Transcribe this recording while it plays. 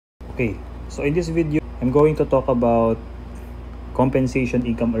Okay, so in this video, I'm going to talk about compensation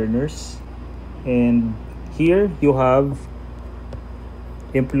income earners. And here you have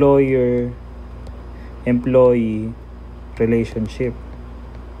employer-employee relationship.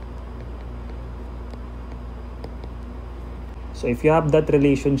 So if you have that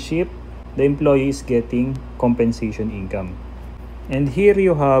relationship, the employee is getting compensation income. And here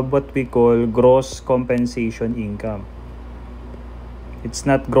you have what we call gross compensation income. It's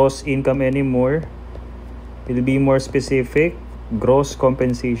not gross income anymore. It'll be more specific, gross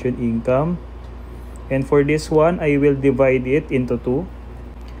compensation income. And for this one, I will divide it into two.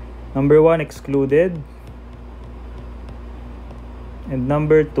 Number one, excluded. And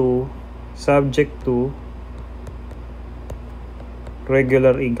number two, subject to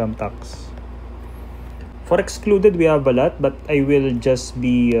regular income tax. For excluded, we have a lot, but I will just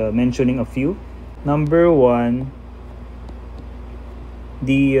be mentioning a few. Number one,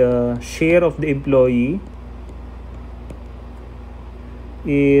 the share of the employee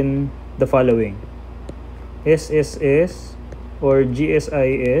in the following: SSS or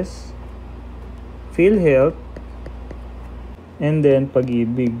GSIS, PhilHealth, and then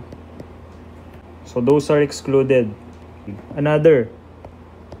Pag-ibig. So those are excluded. Another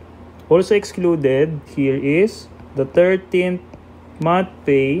also excluded here is the 13th month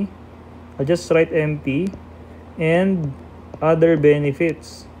pay, I just write MP, and other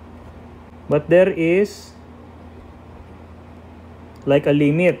benefits. But there is like a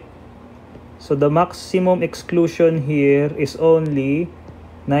limit. So the maximum exclusion here is only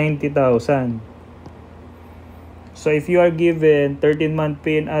 90,000. So if you are given 13-month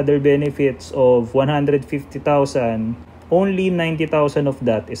pay and other benefits of 150,000, only 90,000 of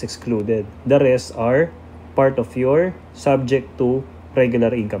that is excluded. The rest are part of your subject to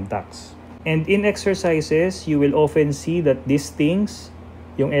regular income tax. And in exercises, you will often see that these things,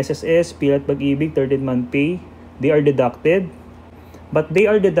 yung SSS, PhilHealth, Pag-ibig, 13-month pay, they are deducted. But they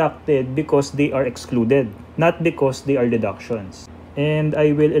are deducted because they are excluded, not because they are deductions. And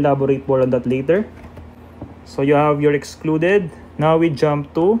I will elaborate more on that later. So you have your excluded. Now we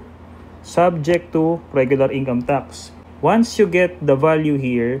jump to subject to regular income tax. Once you get the value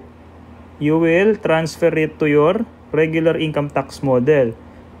here, you will transfer it to your regular income tax model.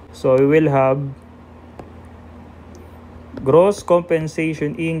 So we will have gross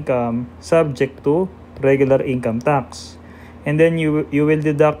compensation income subject to regular income tax. And then you will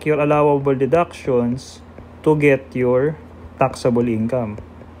deduct your allowable deductions to get your taxable income.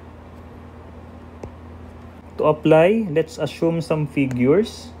 To apply, let's assume some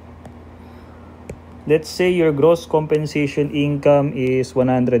figures. Let's say your gross compensation income is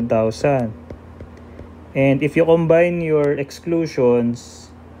 100,000. And if you combine your exclusions,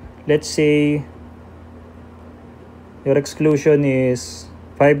 let's say your exclusion is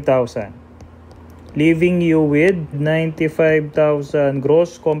 5,000, leaving you with 95,000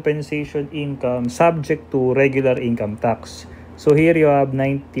 gross compensation income subject to regular income tax. So here you have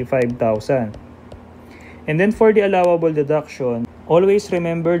 95,000. And then for the allowable deduction, always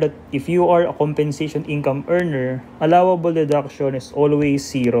remember that if you are a compensation income earner, allowable deduction is always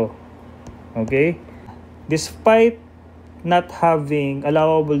zero. Okay? Despite not having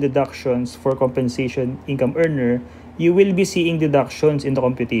allowable deductions for compensation income earner, you will be seeing deductions in the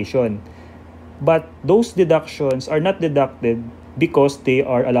computation. But those deductions are not deducted because they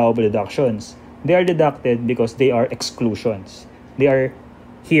are allowable deductions. They are deducted because they are exclusions. They are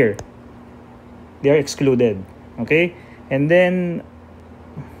here. They are excluded. Okay? And then,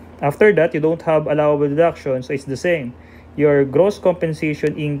 after that, you don't have allowable deductions, so it's the same. Your gross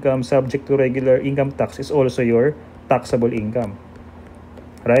compensation income subject to regular income tax is also your taxable income.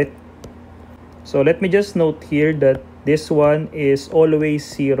 Right? So let me just note here that this one is always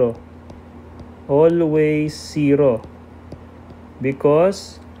zero. Always zero.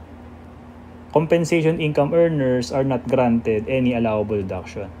 Because compensation income earners are not granted any allowable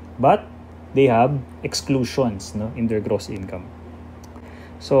deduction. But they have exclusions, no, in their gross income.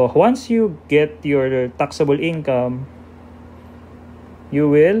 So once you get your taxable income, you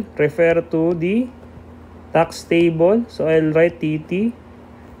will refer to the tax table. So I'll write TT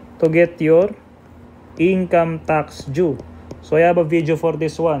to get your income tax due. So I have a video for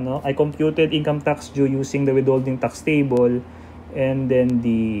this one. No? I computed income tax due using the withholding tax table and then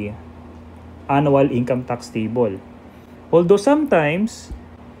the annual income tax table. Although sometimes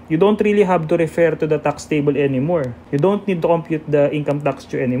you don't really have to refer to the tax table anymore. You don't need to compute the income tax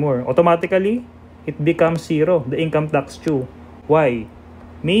due anymore. Automatically, it becomes zero, the income tax due. Why?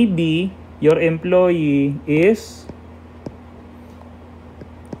 Maybe your employee is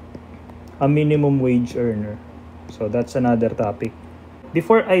a minimum wage earner. So that's another topic.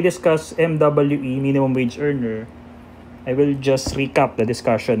 Before I discuss MWE, minimum wage earner, I will just recap the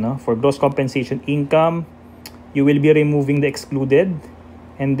discussion. No? For gross compensation income, you will be removing the excluded,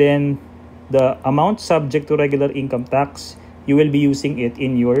 and then the amount subject to regular income tax, you will be using it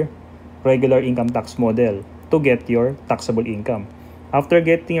in your regular income tax model to get your taxable income. After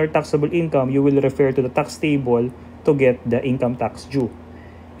getting your taxable income, you will refer to the tax table to get the income tax due.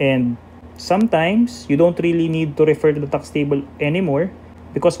 And sometimes, you don't really need to refer to the tax table anymore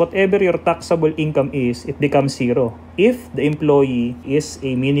because whatever your taxable income is, it becomes zero if the employee is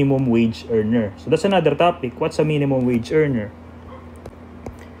a minimum wage earner. So that's another topic. What's a minimum wage earner?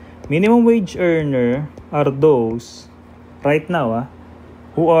 Minimum wage earner are those right now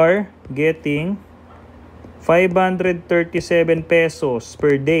who are getting 537 pesos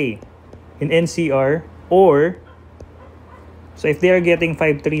per day in NCR, or so if they are getting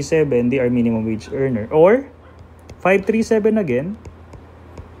 537, they are minimum wage earner, or 537 again,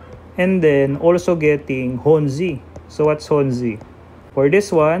 and then also getting Honzi. So what's Honzi? For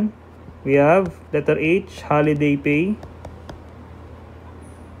this one, we have letter H, holiday pay,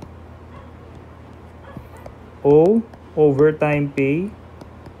 O, overtime pay,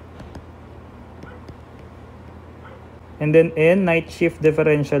 and then N, night shift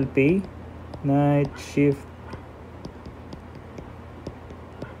differential pay, night shift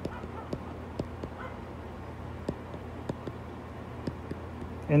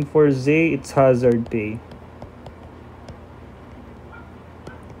and for Z, it's hazard pay.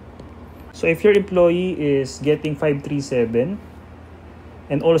 So if your employee is getting 537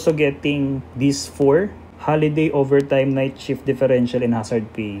 and also getting these four, holiday, overtime, night shift differential, and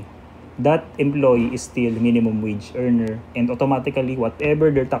hazard pay, that employee is still minimum wage earner, and automatically whatever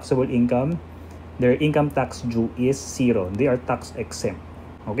their taxable income, their income tax due is zero. They are tax exempt.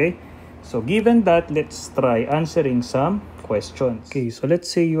 Okay? So given that, let's try answering some questions. Okay, so let's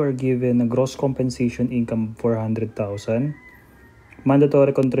say you are given a gross compensation income of 400,000,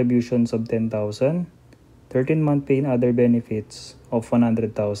 mandatory contributions of 10,000, 13-month pay and other benefits of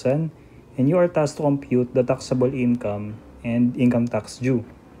 100,000, and you are tasked to compute the taxable income and income tax due.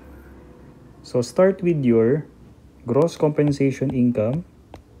 So start with your gross compensation income.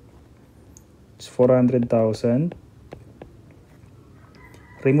 It's 400,000.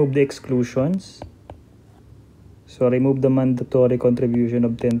 Remove the exclusions. So remove the mandatory contribution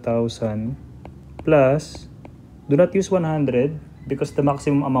of 10,000 plus, do not use 100 because the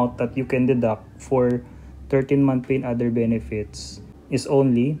maximum amount that you can deduct for 13-month pay and other benefits is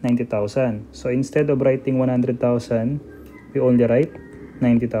only 90,000. So instead of writing 100,000, we only write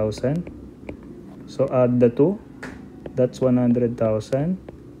 90,000. So add the two, that's 100,000,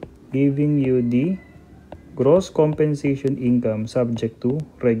 giving you the gross compensation income subject to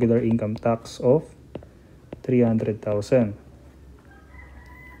regular income tax of 300,000.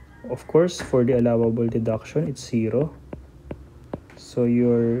 Of course, for the allowable deduction, it's zero. So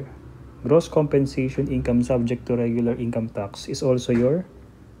your gross compensation income subject to regular income tax is also your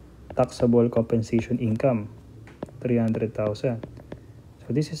taxable compensation income, 300,000.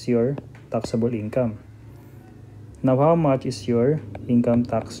 So this is your taxable income. Now, how much is your income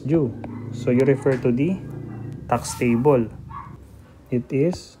tax due? So you refer to the tax table. It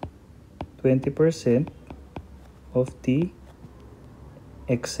is 20% of the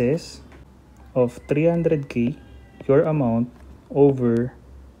excess of 300k, your amount, over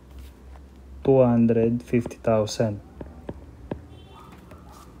 250,000.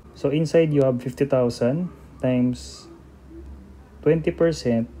 So inside you have 50,000 times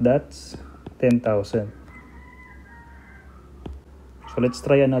 20%, that's 10,000. So let's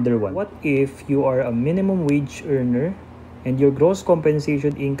try another one. What if you are a minimum wage earner and your gross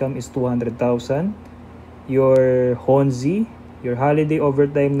compensation income is 200,000, your Honzi, your holiday,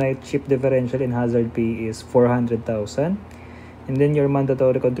 overtime, night shift differential, and hazard pay is 400,000, and then your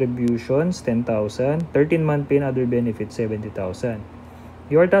mandatory contributions 10,000, 13-month pay and other benefits 70,000.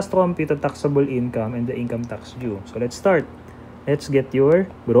 You are tasked to compute the taxable income and the income tax due. So let's start. Let's get your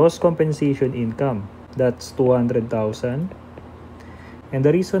gross compensation income. That's 200,000. And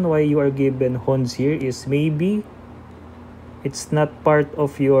the reason why you are given Hons here is maybe it's not part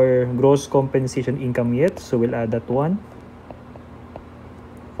of your gross compensation income yet. So we'll add that one.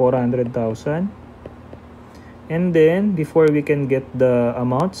 400,000. And then before we can get the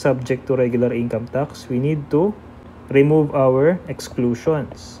amount subject to regular income tax, we need to remove our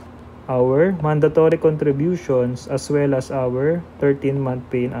exclusions, our mandatory contributions, as well as our 13-month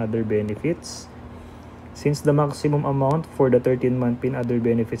pay and other benefits. Since the maximum amount for the 13-month pay and other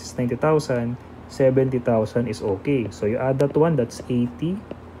benefits is 90,000, 70,000 is okay. So you add that one, that's 80.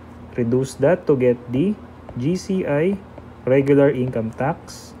 Reduce that to get the GCI regular income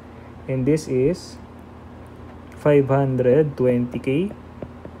tax, and this is 520k,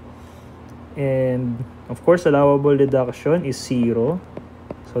 and of course allowable deduction is 0.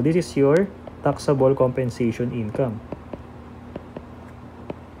 So this is your taxable compensation income.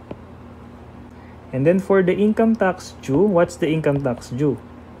 And then for the income tax due, what's the income tax due?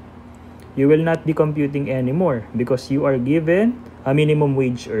 You will not be computing anymore because you are given a minimum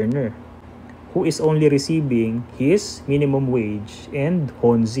wage earner who is only receiving his minimum wage and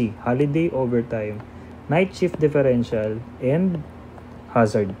HONZI, holiday overtime, night shift differential, and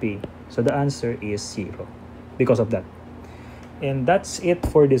hazard pay. So the answer is 0 because of that. And that's it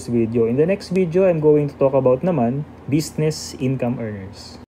for this video. In the next video, I'm going to talk about naman business income earners.